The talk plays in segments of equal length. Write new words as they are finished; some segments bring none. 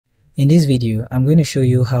In this video, I'm going to show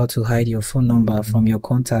you how to hide your phone number from your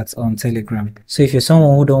contacts on Telegram. So if you're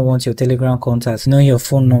someone who don't want your Telegram contacts know your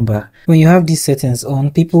phone number, when you have these settings on,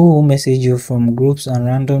 people who message you from groups and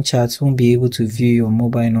random chats won't be able to view your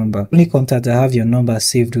mobile number. Only contacts that have your number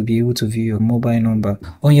saved will be able to view your mobile number.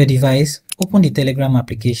 On your device, open the Telegram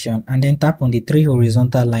application and then tap on the three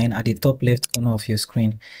horizontal line at the top left corner of your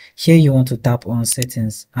screen. Here you want to tap on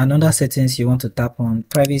settings, and under settings you want to tap on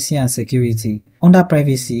privacy and security. Under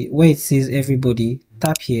privacy, where it says everybody,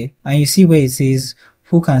 tap here and you see where it says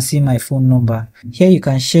who can see my phone number. Here you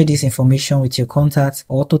can share this information with your contacts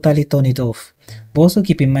or totally turn it off. But also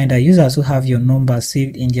keep in mind that users who have your number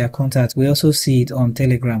saved in their contacts will also see it on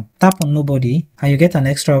Telegram. Tap on nobody and you get an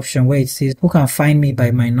extra option where it says who can find me by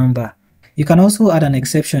my number. You can also add an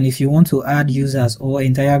exception if you want to add users or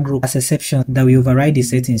entire group as exception that will override the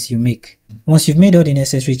settings you make. Once you've made all the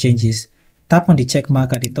necessary changes, tap on the check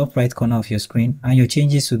mark at the top right corner of your screen and your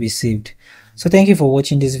changes will be saved. So thank you for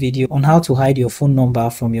watching this video on how to hide your phone number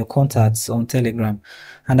from your contacts on Telegram,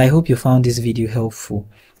 and I hope you found this video helpful.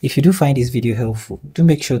 If you do find this video helpful, do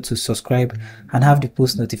make sure to subscribe and have the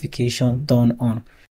post notification turned on.